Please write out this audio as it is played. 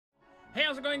Hey,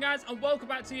 how's it going, guys? And welcome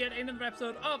back to yet another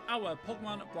episode of our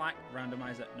Pokemon Black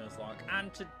Randomized Nuzlocke.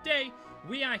 And today,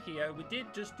 we are here. We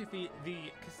did just defeat the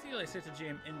Castelia City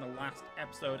Gym in the last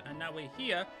episode, and now we're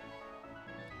here.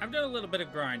 I've done a little bit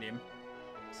of grinding.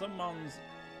 Some mons,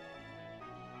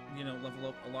 you know, level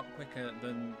up a lot quicker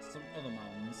than some other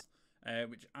mons,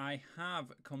 which I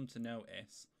have come to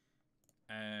notice.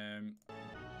 I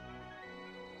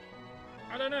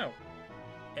don't know.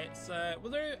 It's,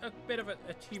 we'll do a bit of a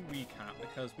team recap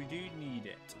because we do need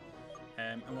it.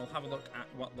 And we'll have a look at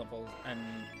what levels and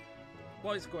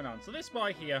what is going on. So this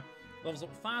boy here levels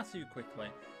up far too quickly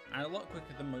and a lot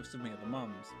quicker than most of my other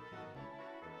mons.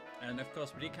 And of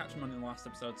course we did catch him on in the last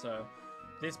episode, so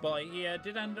this boy here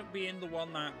did end up being the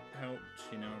one that helped,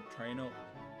 you know, train up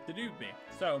the newbie.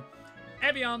 So,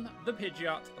 Evian, the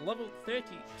Pidgeot, level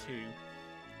 32,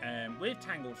 with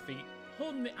Tangled Feet,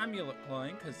 holding the Amulet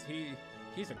Clawing because he's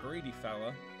a greedy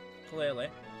fella, clearly.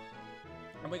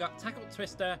 And we got Tackle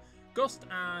Twister, Gust,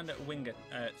 and Wing...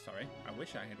 sorry, I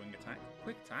wish I had Wing Attack.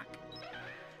 Quick Attack.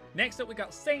 Next up, we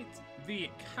got Saint the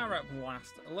Carrot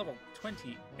Blast, level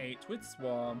 28 with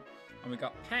Swarm. And we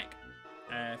got Peck,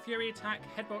 Fury Attack,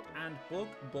 Headbutt, and Bug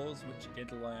Buzz, which you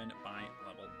did learn by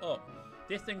level up.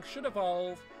 This thing should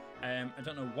evolve. I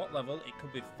don't know what level. It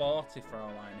could be 40 for all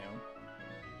I know,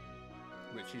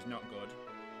 which is not good.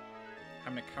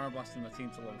 Having a Carablast in the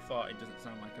team to level 40 doesn't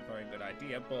sound like a very good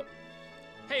idea, but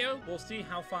hey-oh, we'll see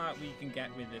how far we can get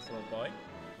with this little boy.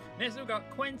 Next we've got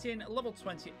Quentin, level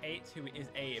 28, who is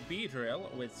a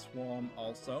Beedrill with Swarm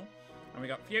also. And we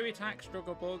got Fury Attack,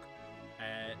 Struggle Bug,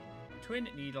 Twin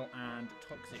Needle, and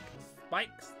Toxic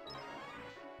Spikes.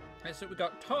 Next up we've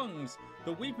got Tongues,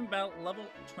 the Weeping Bell, level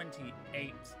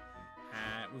 28.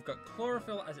 We've got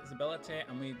Chlorophyll as its ability,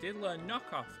 and we did learn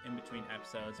Knockoff in between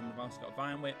episodes, and we've also got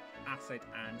Vine Whip, Acid,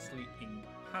 and Sleeping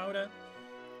Powder.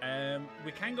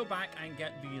 We can go back and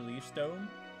get the Leaf Stone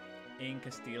in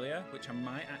Castelia, which I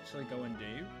might actually go and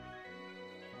do.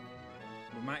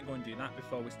 We might go and do that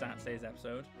before we start today's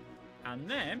episode.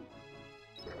 And then,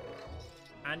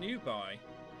 a new boy,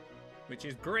 which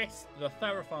is Gris, the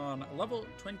Theraphon, level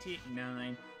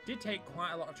 29. Did take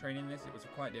quite a lot of training in this, it was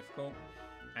quite difficult.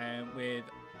 With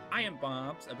Iron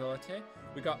Barb's ability,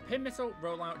 we got Pin Missile,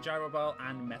 Rollout, Gyro Ball,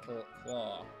 and Metal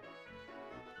Claw.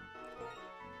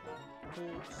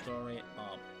 Cool story,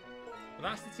 Bob. But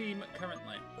that's the team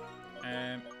currently.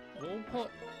 Let's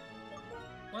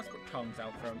put Tongues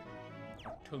out front.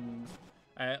 Tongues.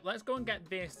 Let's go and get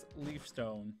this Leaf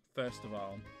Stone first of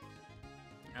all.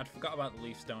 I'd forgot about the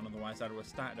Leaf Stone, otherwise I would have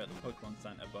started at the Pokemon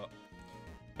Center, but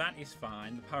that is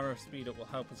fine. The power of Speed Up will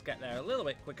help us get there a little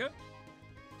bit quicker.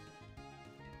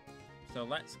 So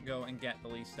let's go and get the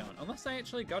Leaf Stone. Unless I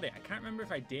actually got it. I can't remember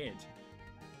if I did.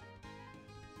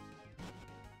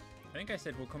 I think I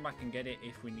said we'll come back and get it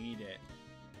if we need it.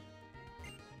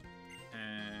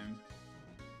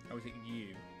 Or was it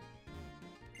you?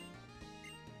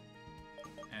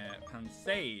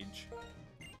 Pansage.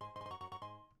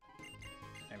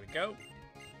 There we go.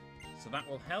 So that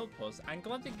will help us. I'm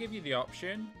glad they give you the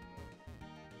option,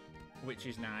 which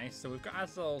is nice. So we've got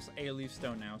ourselves a Leaf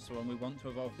Stone now, so when we want to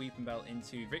evolve Weeping Bell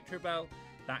into Victory Bell,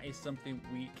 that is something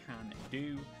we can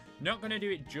do. Not going to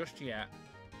do it just yet,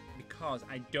 because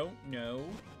I don't know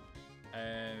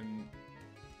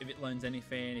if it learns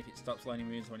anything, if it stops learning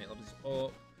moves when it levels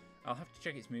up. I'll have to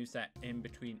check its moveset in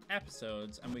between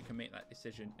episodes, and we can make that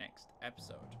decision next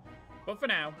episode. But for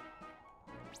now,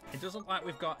 it does look like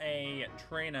we've got a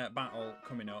trainer battle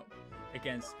coming up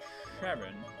against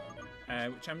Sharon,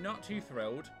 which I'm not too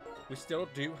thrilled. We still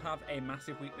do have a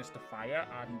massive weakness to fire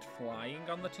and flying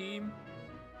on the team.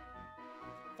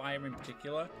 Fire in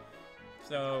particular.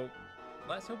 So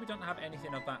let's hope we don't have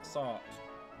anything of that sort.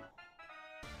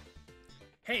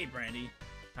 Hey Brandy,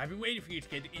 I've been waiting for you to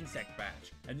get the insect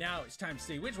badge, and now it's time to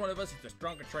see which one of us is the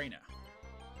stronger trainer.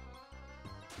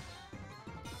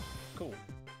 Cool.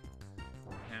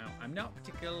 Now, I'm not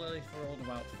particularly thrilled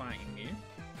about fighting you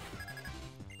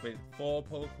with 4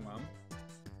 Pokemon.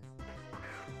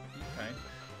 Okay.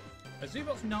 A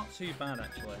Zubot's not too bad,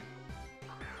 actually.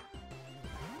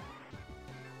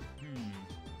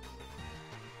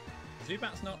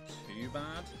 Zubat's not too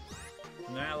bad.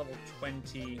 Now level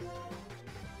 20.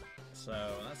 So,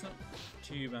 that's not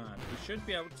too bad. We should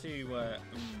be able to...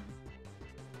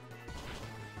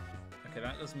 Okay,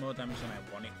 that does more damage than I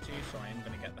want it to, so I am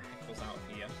going to get the Heckles out of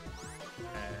here.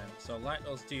 So let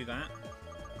us do that.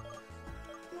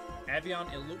 Evian,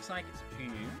 it looks like it's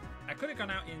Puyu. I could have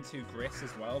gone out into Gris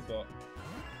as well, but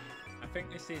I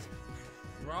think this is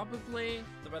probably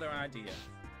the better idea.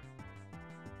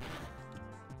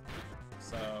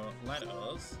 So let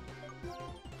us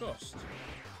Gust.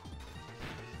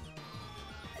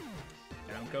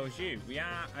 down goes you.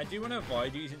 I do want to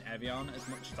avoid using Evian as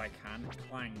much as I can.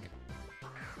 Clang.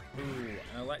 Ooh,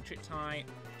 an electric type,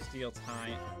 steel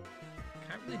type.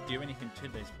 Can't really do anything to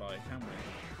this boy, can we?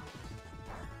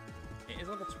 It is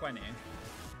level 20.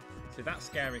 So that's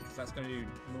scary because that's going to do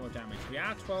more damage. We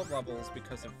are 12 levels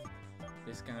because of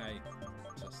this guy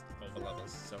just over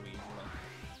levels so easily.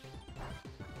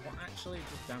 What actually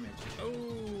does damage?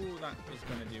 Oh, that was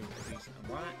going to do a decent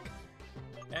whack.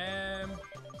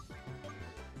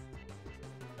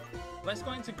 Let's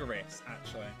go into Gris,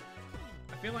 actually.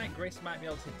 I feel like Gris might be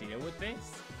able to deal with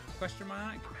this. Question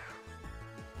mark.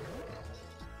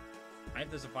 If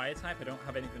there's a fire type, I don't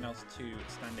have anything else to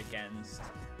stand against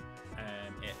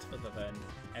it other than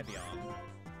Evian.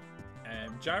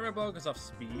 Gyroball goes off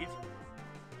speed.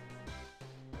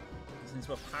 Since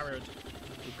we're parried,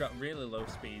 we've got really low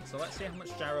speed. So let's see how much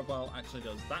Gyroball actually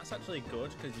does. That's actually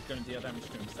good because he's going to deal damage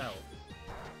to himself.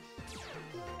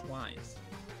 Twice.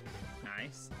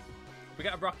 Nice. If we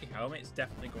get a Rocky Helmet, it's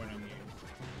definitely going on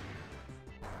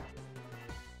you.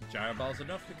 Gyroball's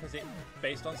enough because it's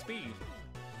based on speed.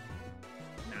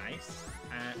 Nice.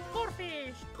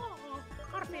 Corfish, go!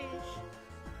 Corfish!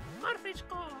 Corfish,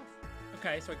 go!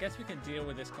 Okay, so I guess we can deal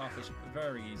with this Corfish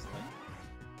very easily.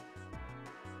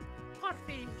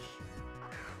 Corfish!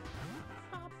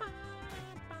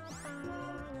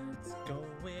 Let's go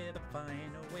with a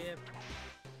final whip.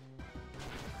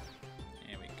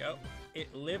 There we go.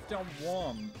 It lived on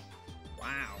 1.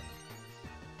 Wow.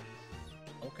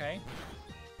 Okay.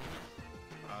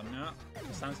 Oh no,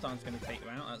 the Sandstorm's going to take you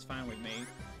out. That's fine with me.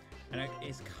 And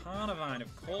it's Carnivine,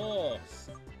 of course.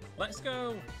 Let's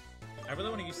go. I really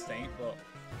want to use Saint, but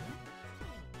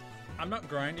I'm not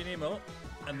grinding him up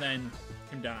and then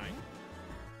him dying.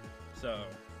 So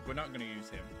we're not going to use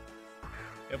him.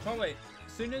 He'll probably,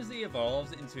 as soon as he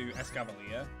evolves into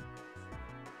Escavalier,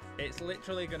 it's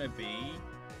literally going to be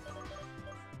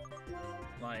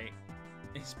like,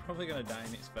 he's probably going to die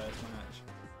in its first match.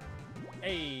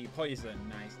 Hey, poison.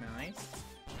 Nice, nice.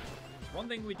 One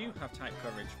thing we do have type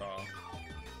coverage for.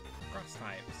 Grass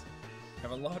types. We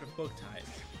have a lot of bug types.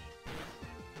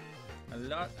 A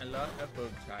lot of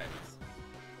bug types.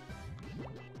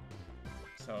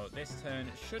 So this turn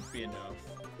should be enough.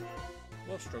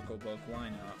 We'll struggle bug, why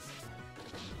not?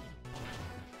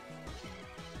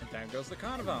 And down goes the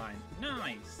Carnivine.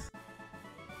 Nice!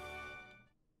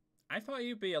 I thought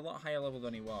he'd be a lot higher level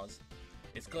than he was.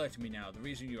 It's clear to me now, the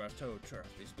reason you are so trust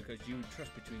is because you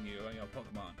trust between you and your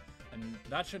Pokemon. And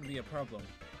that shouldn't be a problem.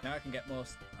 Now I can get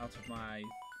most out of my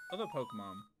other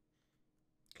Pokemon.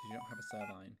 Because you don't have a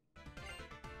Servine.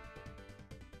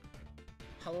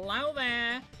 Hello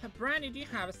there! Brandy, do you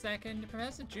have a second?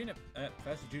 Professor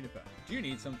Juniper, do you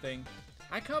need something?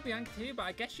 I called Bianca too, but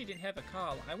I guess she didn't have a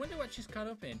call. I wonder what she's caught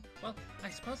up in. Well, I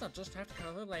suppose I'll just have to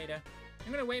call her later.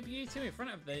 I'm gonna wait for you two in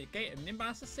front of the gate of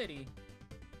Nimbasa City.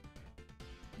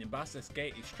 Nimbasa's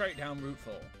gate is straight down Route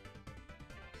 4.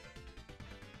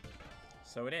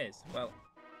 So it is. Well,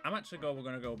 I'm actually we're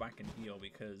going to go back and heal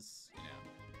because, you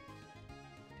know,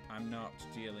 I'm not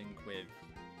dealing with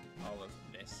all of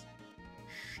this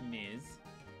schniz.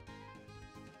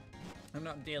 I'm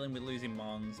not dealing with losing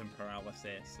Mons and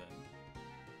paralysis and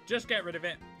just get rid of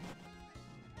it.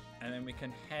 And then we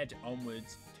can head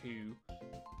onwards to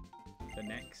the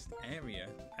next area.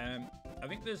 I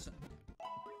think there's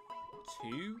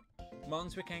 2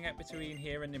 Mons we can get between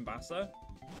here and Nimbasa.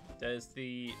 There's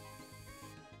the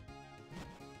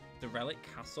Relic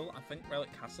Castle. I think Relic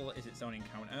Castle is its own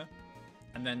encounter.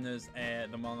 And then there's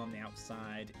the Mon on the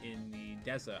outside in the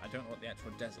desert. I don't know what the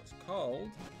actual desert's called.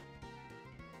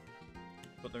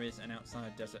 But there is an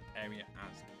outside desert area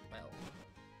as well.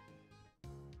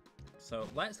 So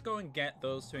let's go and get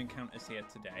those 2 encounters here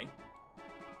today.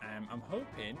 I'm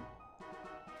hoping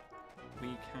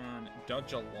we can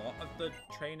dodge a lot of the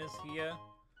trainers here.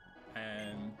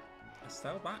 A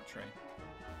cell battery.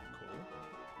 Cool.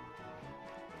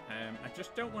 I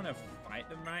just don't want to fight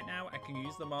them right now. I can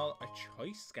use them all. A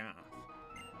choice scarf.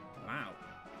 Wow.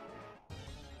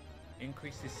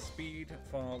 Increases speed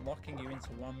for locking you into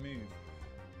one move.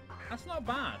 That's not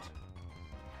bad.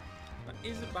 That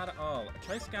isn't bad at all. A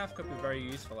choice scarf could be very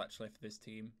useful actually for this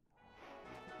team.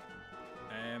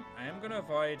 I am going to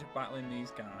avoid battling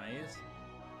these guys.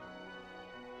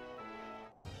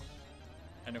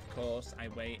 And of course, I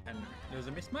wait and there's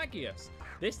a Miss Magius.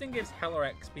 This thing gives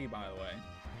hella XP, by the way.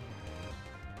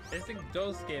 This thing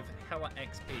does give hella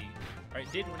XP. Or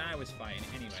it did when I was fighting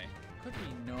anyway. Could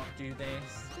we not do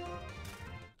this?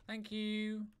 Thank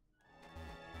you.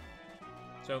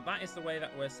 So that is the way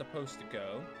that we're supposed to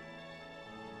go.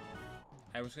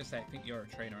 I was going to say, I think you're a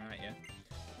trainer, aren't you?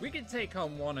 We can take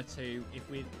on one or two if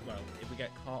we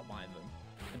get caught by them.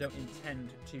 I don't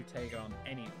intend to take on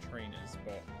any trainers,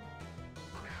 but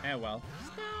oh well.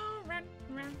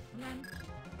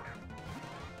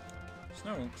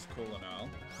 Snorunk's cool and all.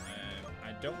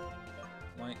 I don't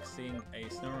like seeing a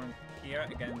Snorunk here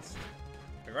against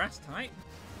a grass type,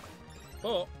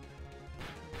 but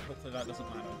hopefully that doesn't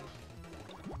matter.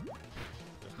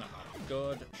 Does not matter.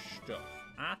 Good stuff.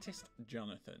 Artist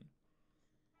Jonathan.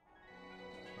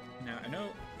 Now, I know,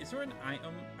 is there an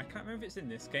item? I can't remember if it's in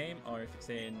this game or if it's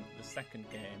in the second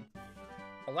game.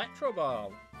 Electro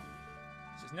Ball.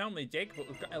 So it's normally Dig, but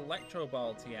we've got Electro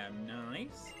Ball TM.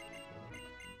 Nice.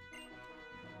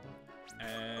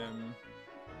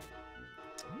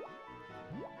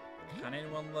 Can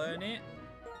anyone learn it?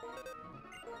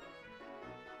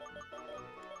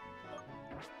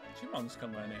 Chimons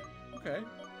can learn it. Okay.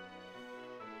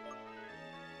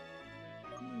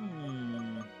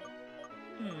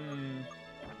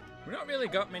 We've not really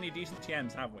got many decent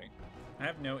TMs, have we? I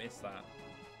have noticed that.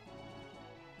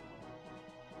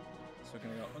 So we're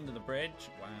going to go under the bridge.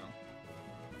 Wow.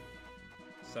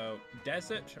 So,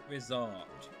 Desert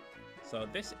Resort. So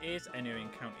this is a new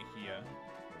encounter here.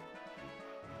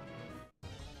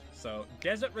 So,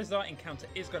 Desert Resort encounter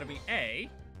is going to be a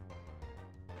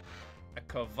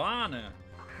Kavana.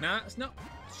 Now, it's not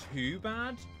too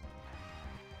bad.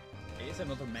 It is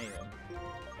another male.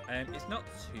 It's not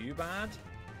too bad,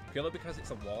 purely because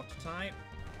it's a water type.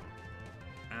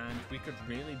 And we could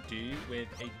really do with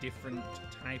a different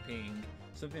typing,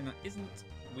 something that isn't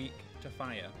weak to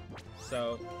fire.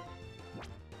 So,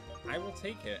 I will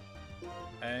take it.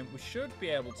 We should be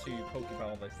able to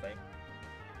Pokeball this thing.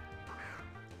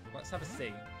 Let's have a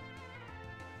see.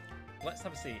 Let's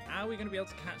have a see. Are we going to be able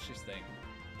to catch this thing?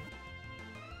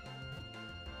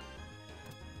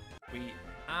 We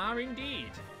are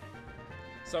indeed.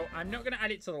 So I'm not going to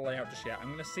add it to the layout just yet.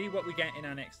 I'm going to see what we get in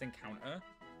our next encounter.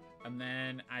 And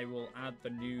then I will add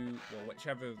the new, well,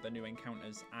 whichever of the new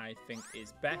encounters I think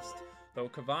is best. Though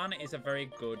Kavana is a very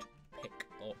good pick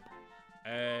up.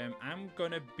 I'm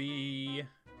going to be...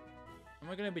 Am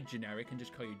I going to be generic and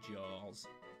just call you Jaws?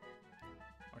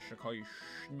 Or should I call you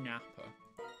Schnapper?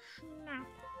 Schnapper.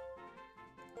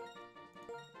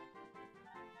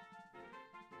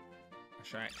 Or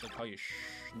should I actually call you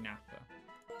Schnapper?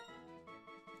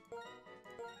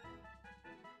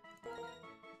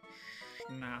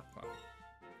 Schnapper.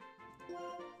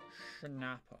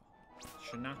 Schnapper.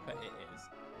 Schnapper it is.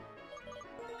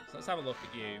 So let's have a look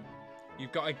at you.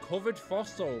 You've got a covered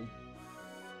fossil.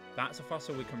 That's a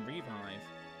fossil we can revive.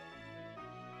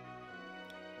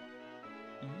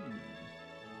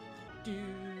 Do,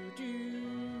 do,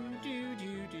 do,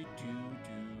 do, do, do,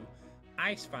 do.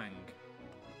 Ice Fang.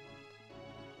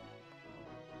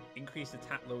 Increased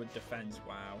attack, lowered defense.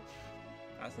 Wow.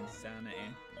 That's insanity.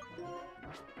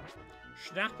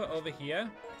 Schnapper over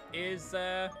here is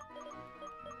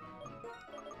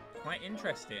quite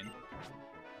interesting.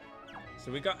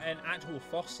 So we got an actual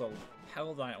fossil,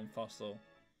 held item fossil,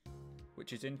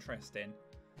 which is interesting.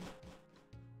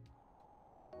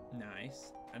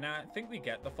 Nice. And I think we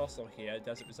get the fossil here,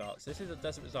 Desert Resort. So this is a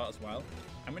Desert Resort as well.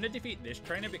 I'm going to defeat this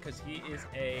trainer because he is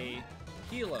a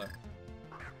healer.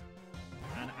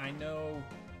 And I know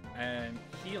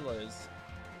healers,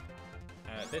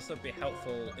 this would be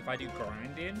helpful if I do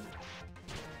grinding.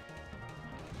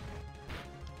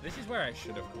 This is where I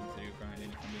should have come to do grinding,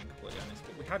 if I'm being completely honest.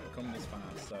 But we hadn't come this far,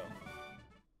 so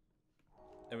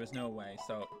there was no way.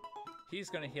 So he's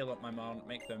going to heal up my Mon,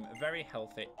 make them very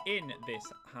healthy in this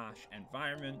harsh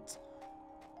environment.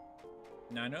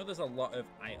 Now, I know there's a lot of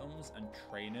items and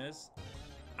trainers.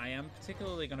 I am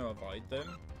particularly going to avoid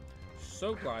them.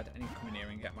 So glad I need to come in here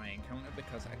and get my encounter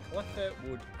because a Cleffa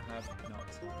would have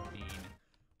not been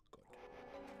good.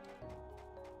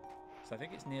 So I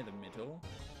think it's near the middle.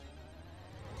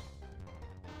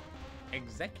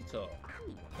 Executor.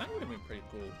 Ooh, that would have been pretty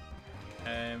cool.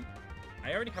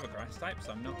 I already have a grass type,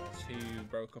 so I'm not too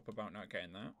broke up about not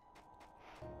getting that.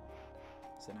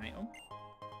 It's an item.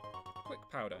 Quick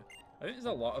powder. I think there's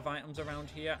a lot of items around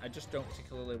here. I just don't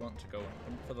particularly want to go and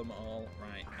hunt for them all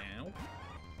right now.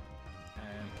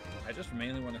 I just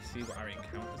mainly want to see what our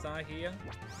encounters are here.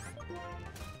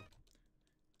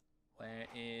 Where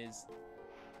is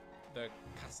the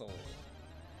castle?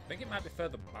 I think it might be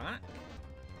further back,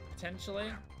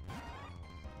 potentially.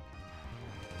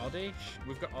 Oddish.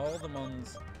 We've got all the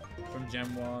Mons from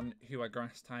Gen 1 who are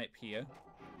grass type here.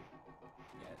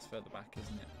 Yeah, it's further back,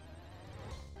 isn't it?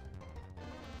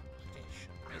 Oddish.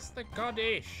 It's the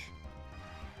Goddish.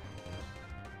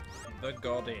 The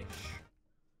Goddish.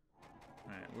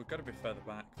 Right, we've got to be further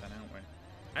back then, aren't we?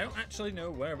 I don't actually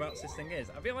know whereabouts this thing is.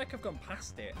 I feel like I've gone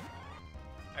past it.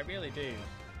 I really do.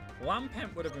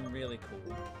 Lampent would have been really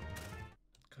cool.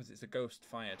 Because it's a ghost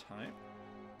fire type.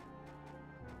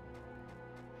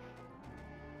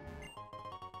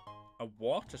 A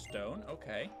water stone?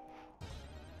 Okay.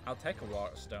 I'll take a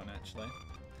water stone, actually.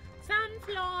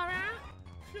 Sunflora!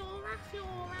 Flora,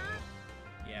 flora!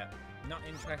 Yeah, not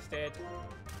interested.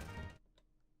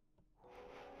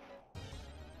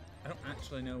 I don't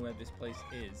actually know where this place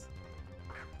is.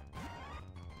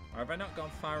 Or have I not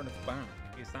gone far enough back?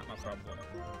 Is that my problem?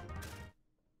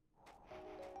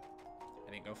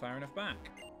 I didn't go far enough back.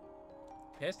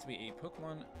 Appears to be a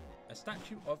Pokemon, a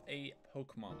statue of a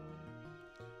Pokemon.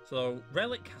 So,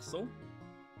 Relic Castle.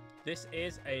 This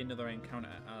is another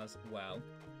encounter as well.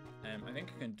 I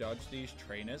think I can dodge these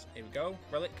trainers. Here we go.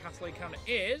 Relic Castle encounter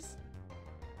is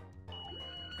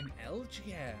an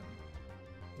LGM.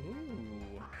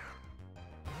 Ooh.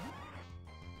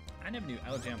 I never knew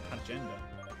LGM had gender.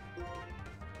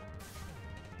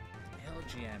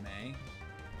 LGM, eh?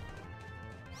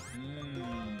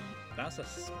 That's a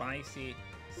spicy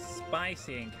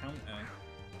encounter.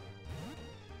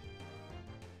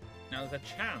 Now there's a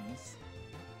chance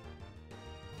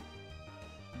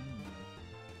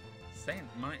Saint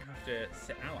might have to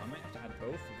sit out. I might have to add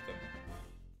both of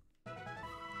them.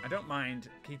 I don't mind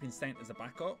keeping Saint as a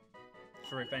backup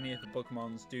for if any of the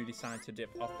Pokemons do decide to dip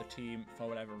off the team for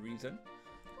whatever reason.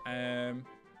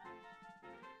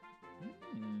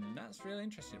 That's really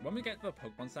interesting. When we get to the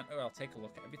Pokemon Center, I'll take a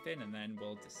look at everything and then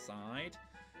we'll decide.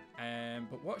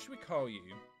 But what should we call you?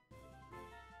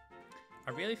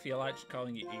 I really feel like just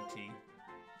calling you E.T.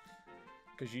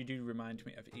 because you do remind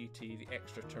me of E.T. the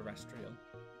extraterrestrial.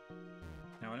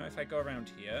 Now I know if I go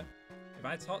around here, if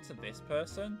I talk to this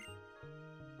person,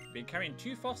 we've been carrying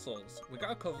 2 fossils. We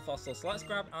got a cover fossil, so let's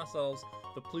grab ourselves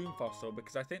the plume fossil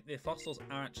because I think the fossils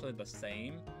are actually the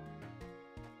same.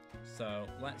 So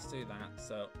let's do that.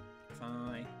 So if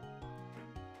I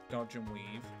dodge and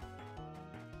weave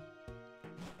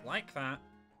like that,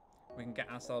 we can get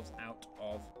ourselves out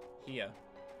of here.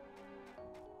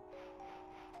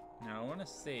 Now I want to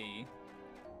see.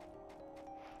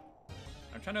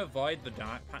 I'm trying to avoid the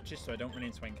dark patches so I don't run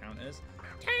into encounters.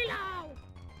 Taylor!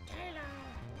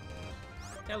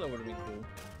 Taylor would have been cool.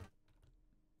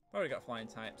 I've already got flying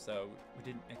type, so we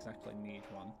didn't exactly need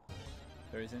one.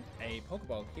 There isn't a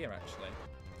Pokeball here, actually.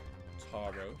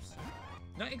 Tauros.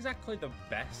 Not exactly the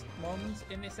best ones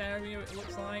in this area, it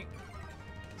looks like.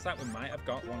 Looks like we might have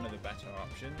got one of the better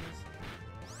options.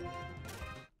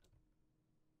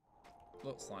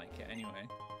 Looks like it, anyway.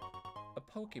 A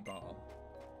Pokeball.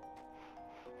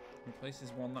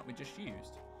 Replaces one that we just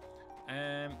used.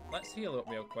 Let's heal up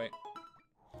real quick.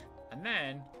 And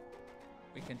then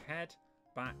we can head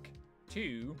back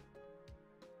to,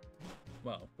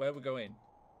 well, where we're going.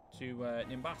 To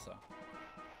Nimbasa.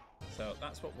 So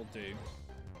that's what we'll do.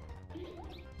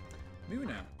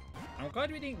 Muna. I'm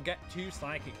glad we didn't get 2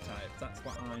 psychic types. That's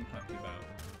what I'm happy about.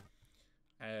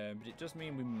 But it does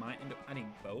mean we might end up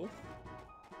adding both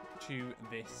to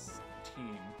this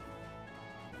team.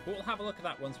 But we'll have a look at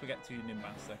that once we get to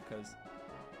Nimbasa, because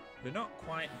we're not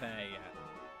quite there yet.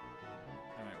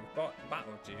 Alright, we've got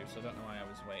Battle Juice, so I don't know why I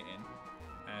was waiting.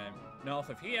 North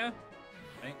of here,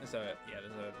 I think there's a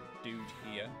dude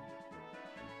here,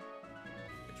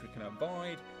 which we can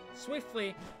avoid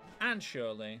swiftly and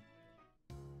surely.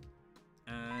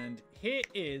 And here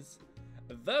is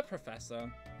the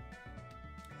Professor.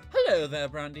 Hello there,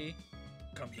 Brandy.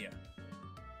 Come here.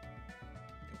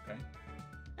 Okay.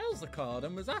 Elsa called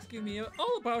and was asking me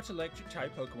all about electric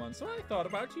type Pokemon, so I thought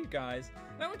about you guys.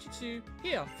 And I want you to,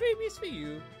 here, freebies for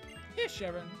you. Here,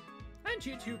 Sharon. And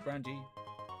you too, Brandy.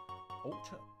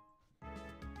 Ultra.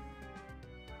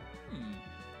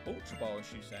 Ultra Ball,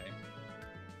 as you say.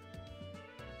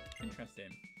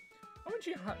 Interesting. I want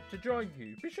you to join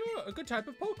you. Be sure a good type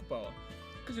of Pokeball.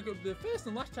 Because it could be the first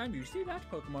and last time you see that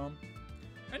Pokemon.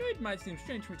 I know it might seem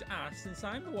strange for me to ask, since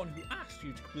I'm the one who asked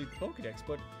you to complete the Pokedex,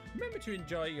 but remember to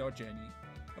enjoy your journey.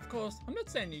 Of course, I'm not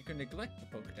saying you can neglect the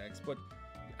Pokedex, but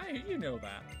you know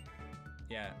that.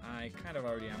 Yeah, I kind of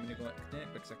already am neglecting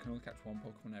it because I can only catch 1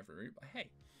 Pokemon every route, but hey.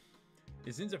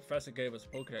 Since the Professor gave us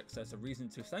a Pokedex, that's a reason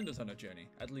to send us on a journey.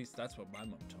 At least that's what my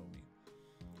mom told me.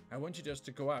 I want you just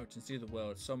to go out and see the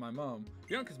world, so my mom,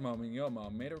 Bianca's mom and your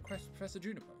mom, made a request to Professor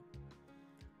Juniper.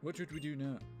 What should we do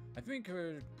now? I think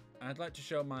I'd like to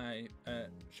show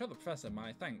the Professor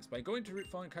my thanks by going to Route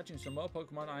 4 and catching some more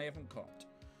Pokemon I haven't caught.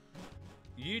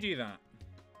 You do that.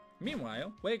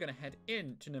 Meanwhile, we're going to head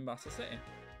into Nimbasa City.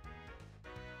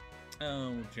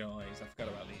 Oh, joys. I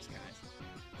forgot about these guys.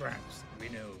 Gramps, we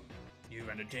know you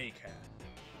run a daycare.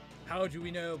 How do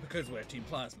we know? Because we're Team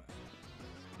Plasma.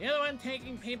 You're the one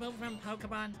taking people from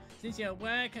Pokemon. Since your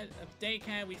work at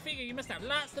daycare, we figure you must have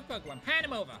lots of Pokemon. Hand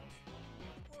them over.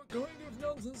 What kind of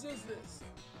nonsense is this?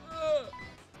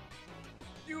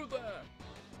 You there!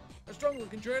 A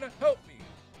strong-looking trainer, help me!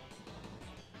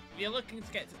 If you're looking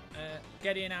to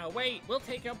get in our way, we'll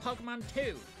take your Pokemon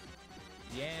too.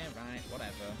 Yeah, right,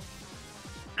 whatever.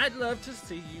 I'd love to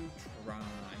see you try.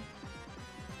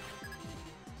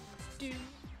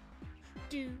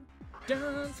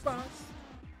 Dunsparce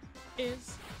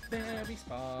is very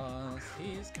sparse.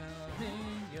 He's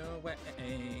coming your way.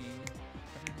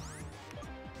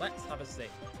 Let's have a see.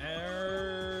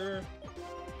 I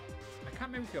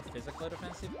can't remember if you're physical or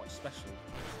defensive or special.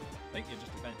 I think you're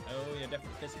just defensive. Oh, you're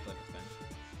definitely physically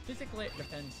defensive. Physically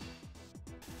defensive.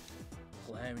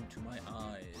 Glare into my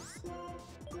eyes.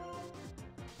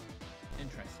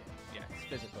 Interesting. Yeah, it's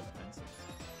physical defensive.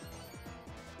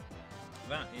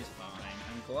 That is fine.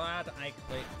 I'm glad I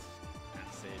clicked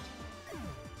acid. Here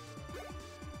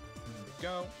we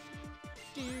go.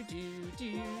 A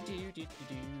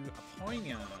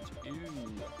Poignard.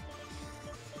 Ooh.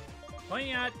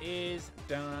 Poignard is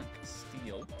dark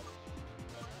steel.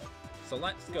 So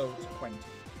let's go to Quentin.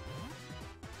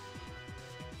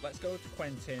 Let's go to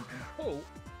Quentin and pull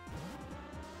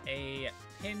a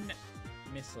pin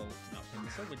missile. Not pin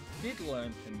missile. We did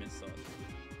learn pin missile.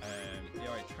 We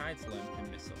already tried to learn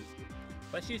pin missile.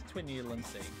 Let's use Twin Needle and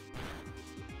see.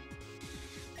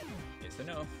 It's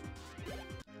enough.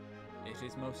 It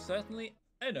is most certainly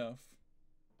enough.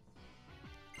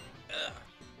 Ugh.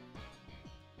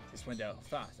 This went down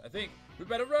fast. I think we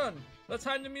better run. Let's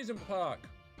hide in the amusement park.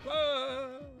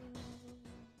 Whoa!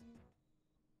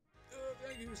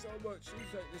 Thank you so much.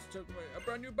 This took me a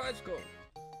brand new bicycle.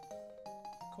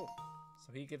 Cool.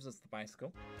 So he gives us the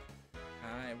bicycle.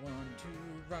 I want to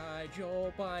ride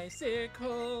your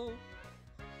bicycle.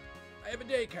 I have a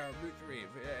daycare on Route 3. If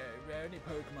any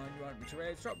Pokemon you want me to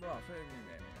raise, drop them off.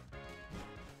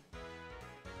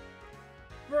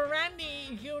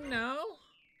 Randy, you know?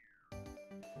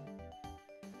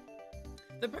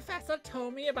 The professor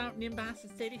told me about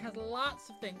Nimbasa City has lots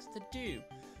of things to do.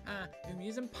 The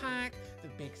amusement park, the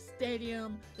big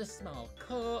stadium, the small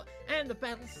court, and the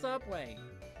battle subway.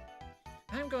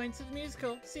 I'm going to the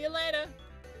musical. See you later.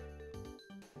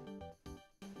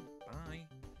 Bye.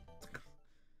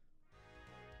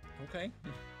 Okay.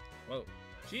 Well,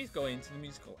 she's going to the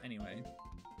musical anyway.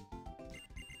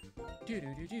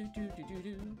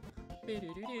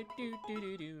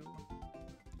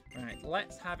 Right,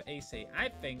 let's have a see. I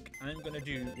think I'm gonna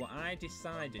do what I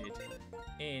decided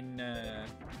in,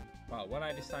 well, what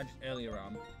I decided earlier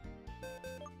on.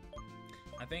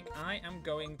 I think I am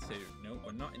going to, no,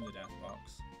 we're not in the death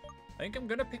box. I think I'm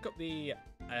gonna pick up the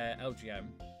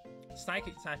LGM.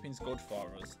 Psychic typing's good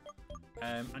for us.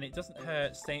 And it doesn't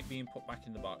hurt Saint being put back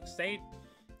in the box. Saint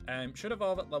should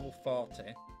evolve at level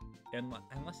 40.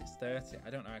 Unless it's 30. I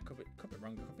don't know. I could be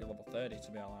wrong. It could be level 30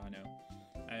 to be all I know.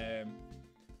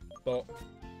 But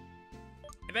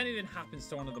if anything happens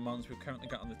to one of the mons we've currently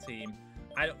got on the team,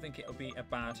 I don't think it'll be a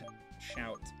bad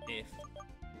shout if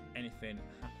anything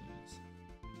happens.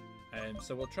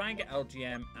 So we'll try and get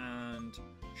LGM and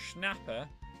Schnapper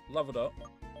leveled up.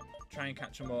 Try and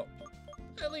catch them up.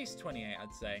 At least 28,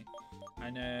 I'd say.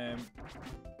 And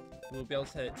we'll be able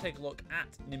to take a look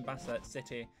at Nimbasa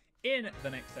City in the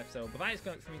next episode. But that is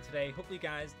going to be for me today. Hopefully you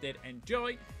guys did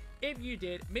enjoy. If you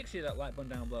did, make sure that like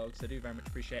button down below because I do very much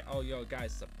appreciate all your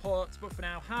guys' support. But for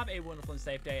now, have a wonderful and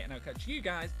safe day, and I'll catch you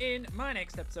guys in my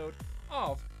next episode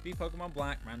of the Pokemon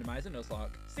Black Randomized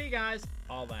Nuzlocke. See you guys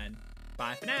all then.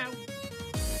 Bye for now.